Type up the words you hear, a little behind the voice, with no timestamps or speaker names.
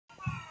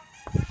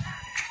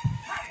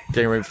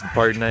Getting ready for the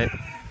party tonight.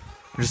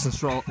 We just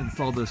installed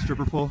the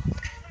stripper pole.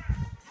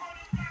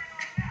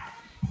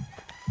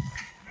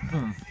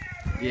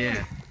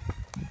 Yeah.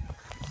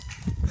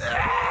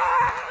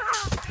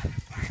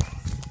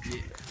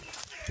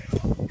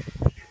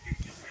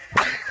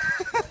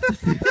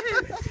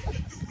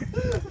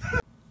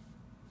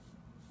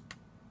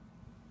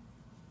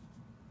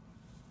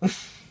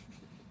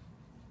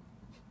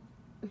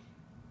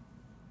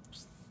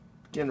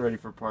 Getting ready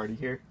for a party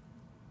here.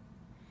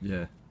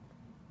 Yeah.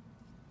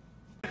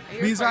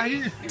 He's right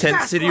here.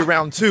 Tent City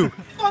round 2.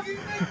 I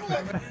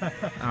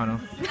don't know.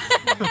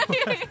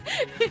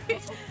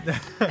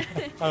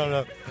 I don't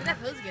know. That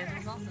feels good.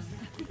 That's awesome.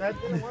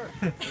 That didn't work.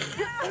 You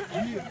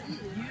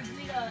just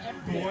need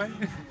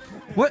everything.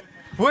 What?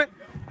 What?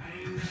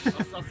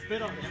 I'll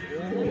spit on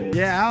it.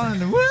 Yeah,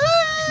 Alan. Woo!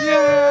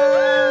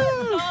 Yeah!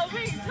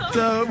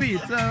 Toby.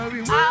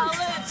 Alan.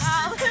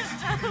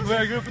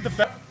 We're good for the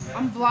back.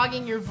 I'm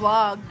vlogging your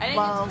vlog. I didn't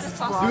get to put the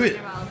sauce Do in it.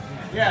 your mouth.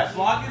 Yeah,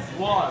 vlog is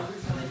vlog.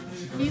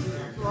 He's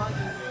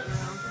vlogging.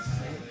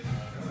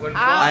 When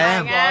I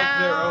am. vlog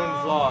their own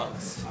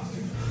vlogs.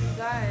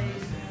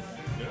 Guys.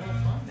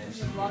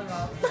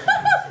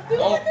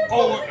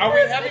 Oh, are we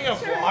having a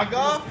vlog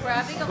off? We're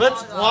having a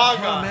Let's vlog vlog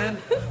off. off. Man.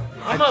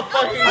 I'm a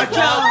fucking I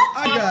got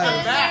it.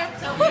 back.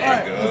 Toby,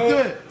 Alright, let's do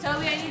it.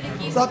 Toby, I need to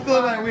keep Stop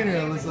feeling my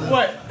wiener. Let's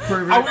What?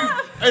 Perfect. Are we?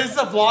 Is this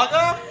a vlog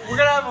off? We're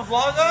gonna have a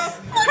vlog off?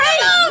 No,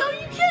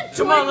 you can't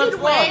Come join on, let's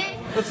midway.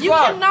 vlog. Let's You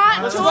vlog.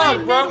 cannot Let's join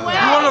vlog, bro. midway.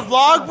 You want to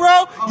vlog,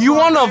 bro? You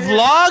want to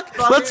vlog?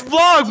 Let's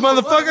vlog,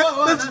 motherfucker.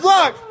 Let's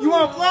vlog. You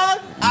want to vlog?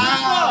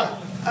 Let's vlog.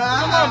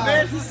 Come on,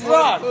 bitch. Let's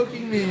vlog.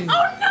 Poking me.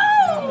 Oh no!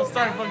 I'm gonna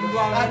start a fucking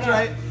vlog. That's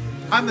right.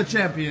 I'm the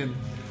champion.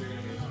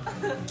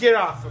 Get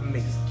off of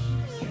me.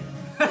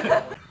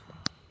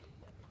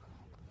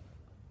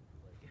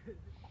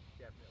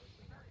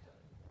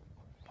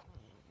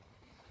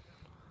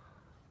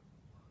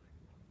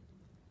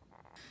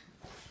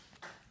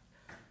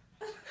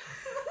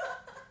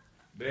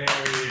 There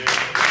he is.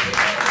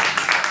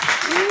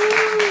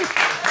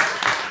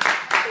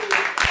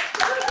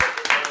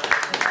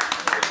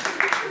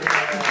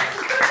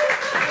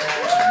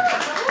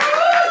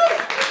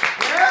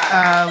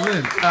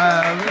 Alan.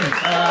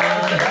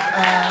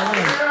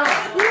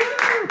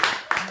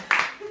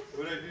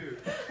 What'd I do?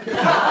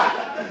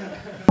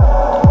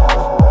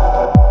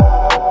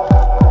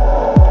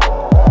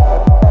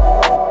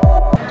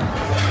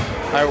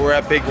 Alright, we're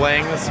at Big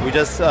Wang's. We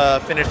just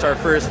finished our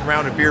first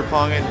round of beer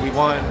pong and we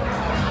won.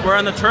 We're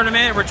in the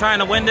tournament. We're trying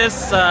to win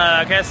this.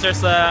 I guess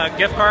there's a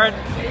gift card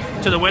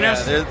to the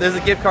winners. Yeah, there's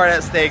a gift card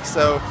at stake,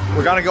 so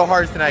we're gonna go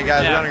hard tonight,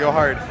 guys. Yeah. We're gonna go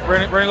hard. We're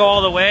gonna go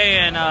all the way,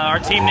 and our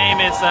team name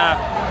is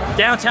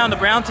Downtown to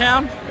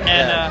Browntown,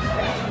 and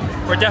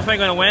we're definitely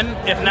gonna win.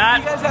 If not,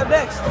 You guys have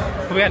next?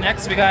 who we got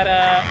next? We got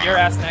your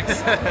ass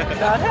next.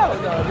 God, hell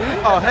no,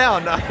 dude. Oh hell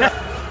no!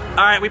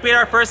 All right, we beat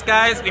our first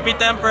guys. We beat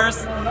them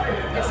first.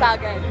 It's all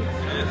good.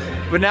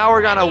 But now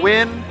we're gonna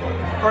win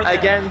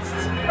against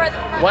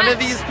one of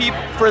these people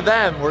for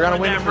them. We're gonna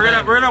win. We're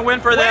gonna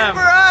win for them.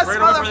 Win for us, We're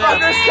gonna win for them.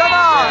 motherfuckers! Come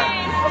on!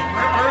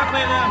 We're gonna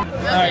play them.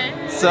 Okay.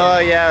 So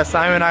yeah,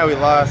 Simon and I, we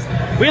lost.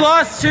 We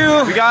lost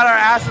to. We got our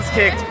asses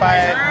kicked by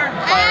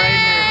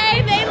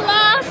Hey, they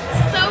lost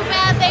so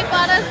bad they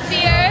bought us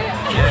beer.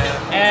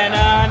 And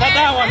not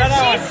that one. Not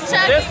that one. She's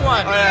chugging This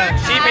one. Oh, yeah.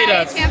 She beat Hi,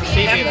 us. champion.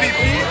 She beat us.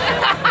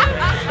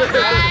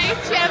 Hi,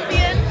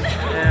 champion.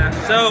 Yeah.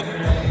 So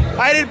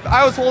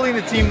I was holding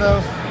the team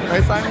though,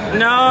 right, Simon?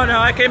 no,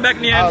 I came back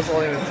in the I end. was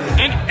holding the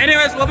team.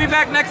 Anyways, we'll be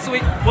back next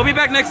week. We'll be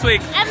back next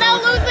week. And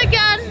they'll lose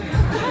again.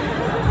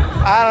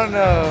 I don't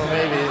know,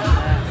 maybe.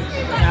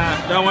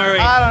 Nah, don't worry.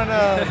 I don't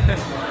know.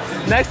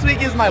 Next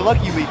week is my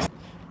lucky week.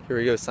 Here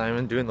we go,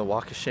 Simon, doing the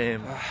walk of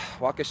shame.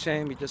 Walk of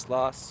shame, we just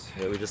lost.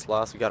 Yeah, we just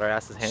lost. We got our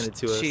asses handed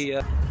to us. She,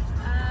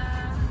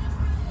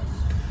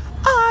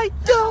 I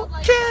don't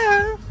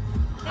care.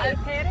 Are you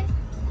kidding?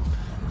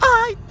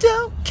 I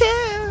don't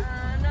care.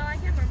 No, I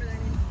can't remember their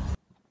name.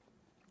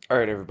 All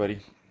right, everybody.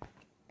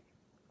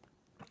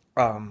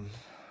 I'm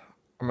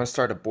gonna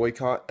start a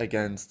boycott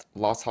against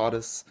Los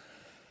Hadas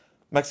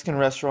Mexican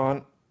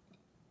restaurant.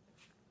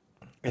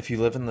 If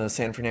you live in the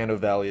San Fernando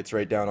Valley, it's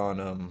right down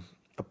on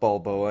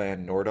Balboa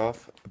and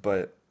Nordhoff.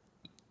 But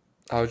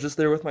I was just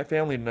there with my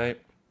family tonight,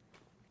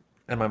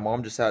 and my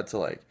mom just had to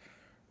like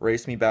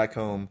race me back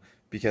home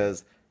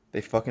because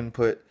they fucking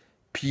put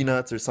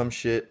peanuts or some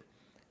shit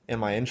in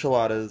my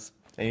enchiladas.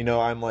 And you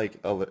know I'm like,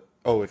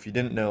 oh, if you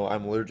didn't know,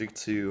 I'm allergic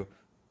to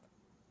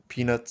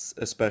peanuts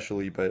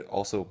especially, but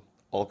also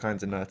all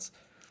kinds of nuts.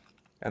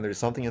 And there's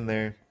something in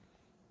there.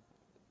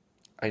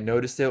 I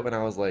noticed it when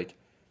I was like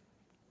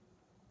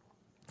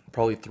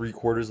probably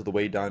 3/4 of the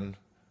way done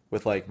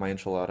with like my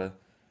enchilada,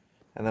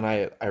 and then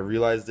I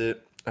realized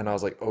it, and I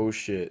was like, oh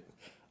shit,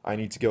 I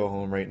need to go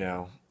home right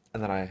now.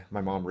 And then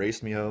my mom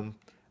raced me home,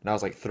 and I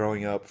was like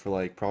throwing up for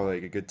like probably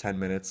like a good 10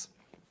 minutes.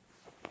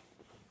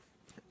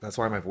 That's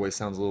why my voice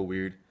sounds a little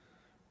weird,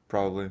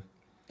 probably.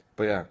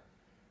 But yeah.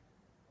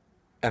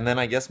 And then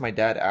I guess my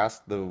dad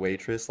asked the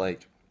waitress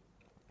like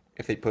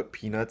if they put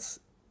peanuts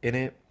in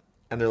it,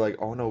 and they're like,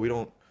 oh no, we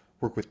don't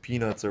work with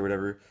peanuts or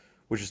whatever,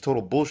 which is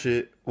total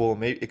bullshit. Well,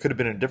 maybe it could have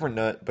been a different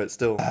nut, but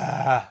still.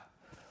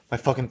 My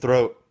fucking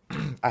throat.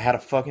 I had a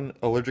fucking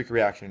allergic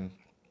reaction.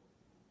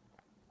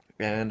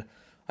 And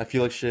I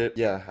feel like shit.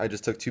 Yeah, I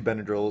just took 2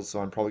 Benadryls, so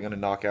I'm probably gonna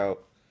knock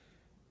out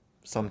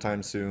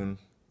sometime soon.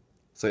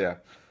 So yeah.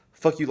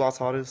 Fuck you, Las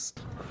Hottest.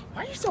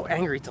 Why are you so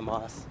angry,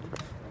 Tomas?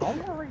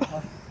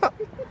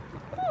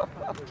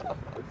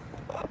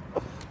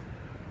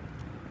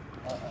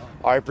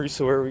 Alright, Bruce,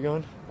 so where are we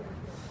going?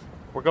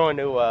 We're going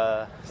to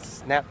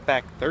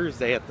Snapback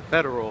Thursday at the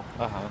Federal.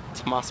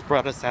 Tomas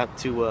brought us out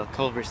to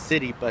Culver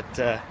City, but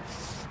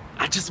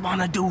I just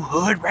want to do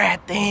hood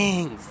rat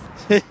things.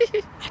 I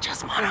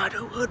just want to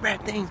do hood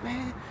rat things,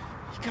 man.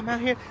 You come out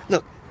here.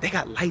 Look, they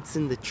got lights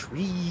in the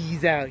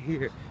trees out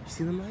here. You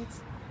see them lights?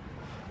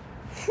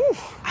 Whew,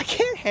 I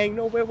can't hang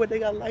nowhere where they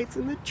got lights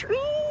in the trees.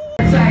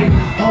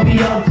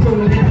 OBO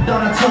crew, nigga,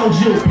 thought I told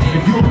you.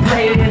 If you a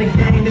player in the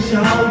game, this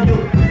should hold you.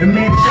 And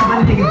man, shut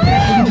my nigga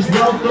back, you just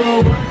roll through.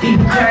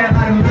 Eating crab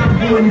out of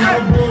Malibu and no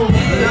bulls.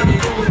 Another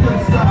fools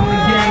couldn't stop the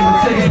game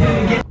until you spin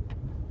the game.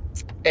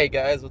 Hey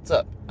guys, what's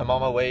up? I'm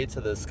on my way to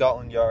the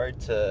Scotland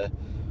Yard to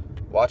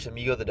watch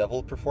Amigo the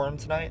Devil perform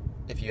tonight.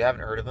 If you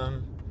haven't heard of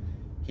him,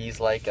 he's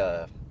like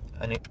a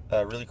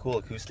really cool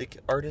acoustic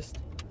artist.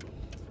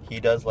 He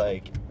does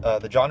like,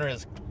 the genre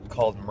is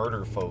called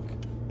murder folk.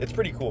 It's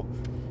pretty cool.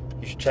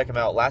 You should check him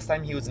out. Last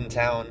time he was in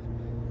town,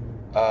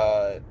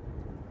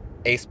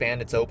 Ace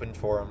Bandits opened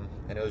for him,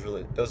 and it was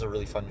a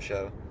really fun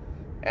show.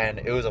 And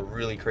it was a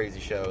really crazy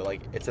show.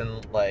 Like, it's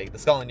in, like, the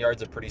Scotland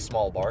Yard's a pretty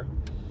small bar.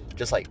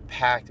 Just, like,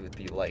 packed with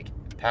people. Like,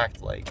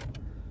 packed, like,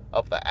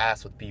 up the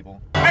ass with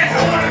people. And who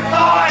would've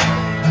thought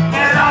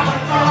that I'm a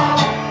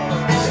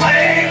fool,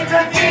 slave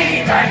to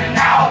demon and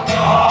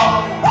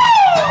alcohol. Woo!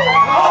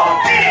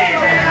 Oh,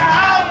 demon and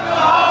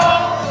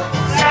alcohol,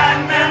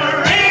 sad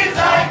memories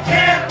I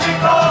can't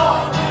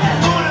recall. And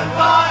who'd have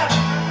thought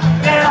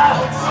that I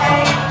would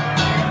say,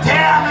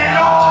 damn it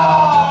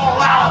all,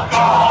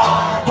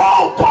 alcohol.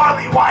 Oh,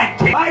 barley wine.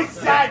 I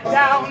sat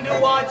down to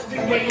watch the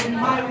game.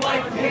 My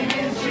wife came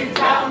in, she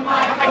found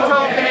my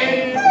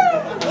cocaine.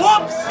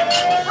 Whoops!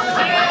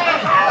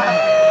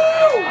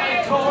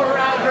 I tore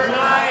out her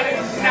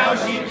eyes. Now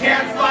she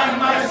can't find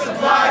my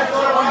supplies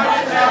or my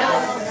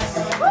else.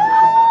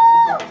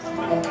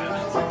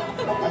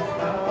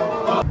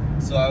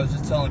 So I was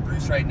just telling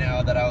Bruce right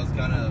now that I was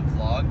gonna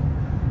vlog,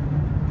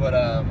 but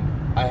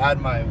I had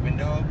my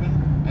window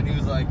open, and he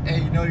was like,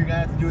 "Hey, you know what you're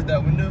gonna have to do with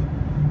that window?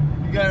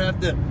 You're gonna have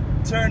to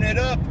turn it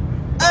up."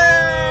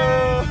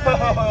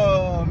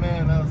 Oh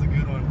man, that was a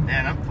good one.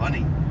 Man, I'm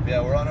funny.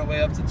 Yeah, we're on our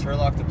way up to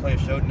Turlock to play a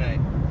show tonight.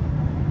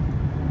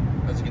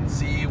 As you can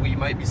see, we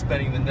might be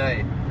spending the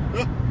night.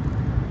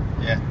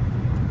 Yeah.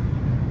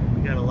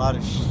 We got a lot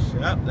of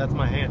shit. Oh, that's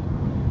my hand.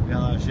 We got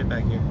a lot of shit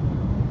back here.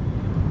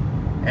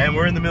 And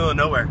we're in the middle of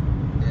nowhere.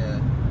 Yeah.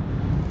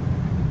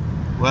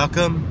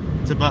 Welcome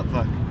to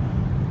Buttfuck.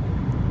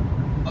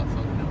 Butt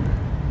fucking nowhere.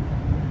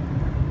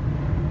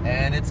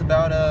 And it's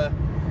about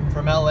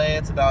from LA,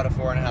 it's about a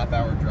 4.5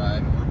 hour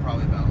drive, and we're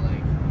probably about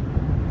like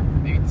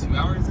maybe 2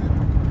 hours in.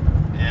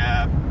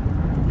 Yeah,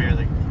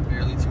 barely.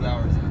 Barely 2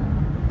 hours in.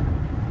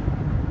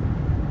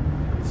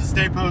 So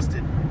stay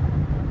posted.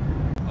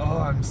 Oh,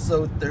 I'm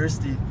so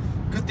thirsty.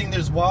 Good thing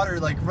there's water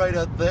like right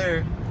up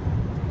there.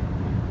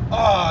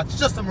 Oh, it's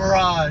just a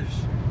mirage.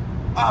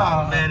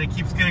 Oh man, it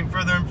keeps getting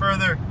further and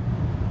further.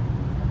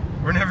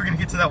 We're never gonna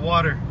get to that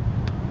water.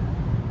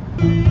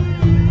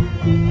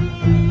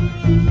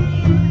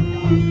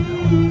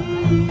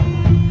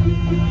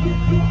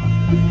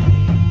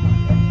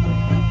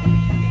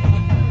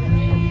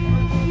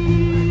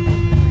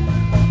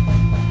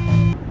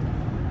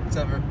 What's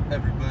up,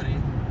 everybody?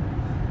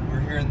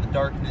 We're here in the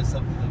darkness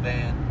of the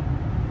van,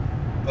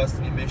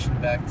 busting a mission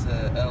back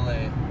to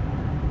LA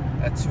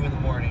at 2 in the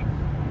morning.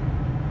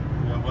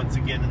 We are once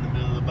again in the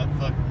middle of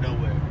buttfuck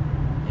nowhere.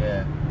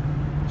 Yeah,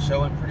 the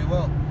show went pretty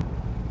well.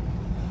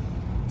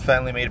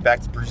 Finally made it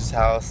back to Bruce's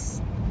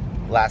house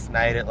last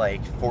night at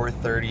like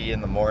 4:30 in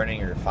the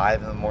morning or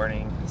 5 in the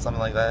morning, something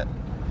like that.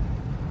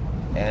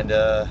 And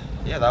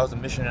yeah, that was a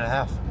mission and a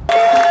half.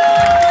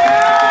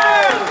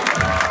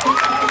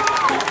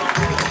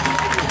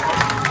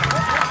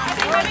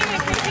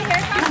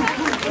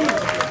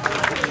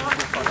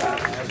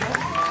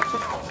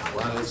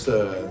 Wow,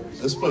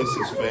 this place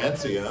is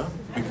fancy, huh?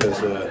 Because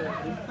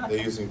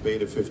they're using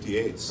Beta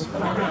 58s.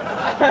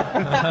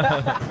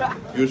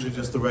 Usually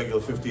just the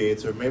regular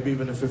 58s or maybe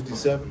even a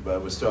 57,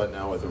 but we're starting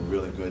out with a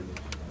really good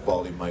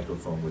quality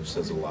microphone, which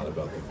says a lot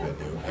about the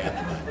venue and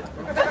the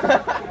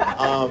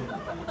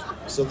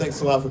night. So thanks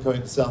a lot for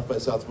coming to South by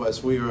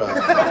Southwest. We're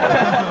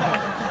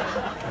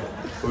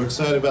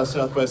excited about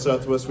South by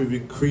Southwest. We've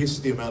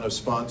increased the amount of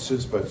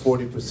sponsors by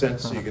 40%,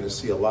 so you're going to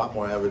see a lot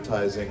more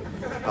advertising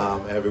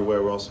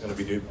everywhere. We're also going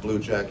to be blue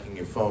jacking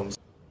your phones.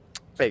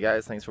 Hey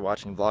guys, thanks for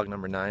watching vlog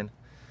number 9.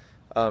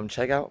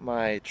 Check out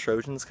my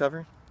Trojans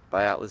cover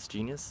by Atlas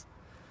Genius.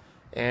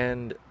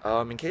 And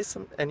in case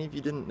any of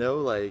you didn't know,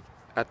 like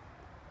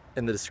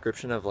in the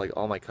description of like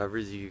all my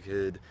covers, you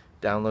could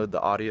download the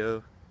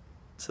audio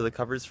to the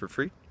covers for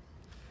free.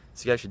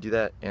 So you guys should do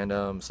that,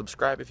 and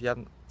subscribe if you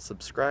haven't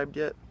subscribed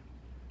yet.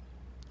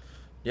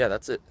 Yeah,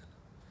 that's it.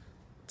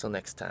 Until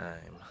next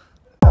time.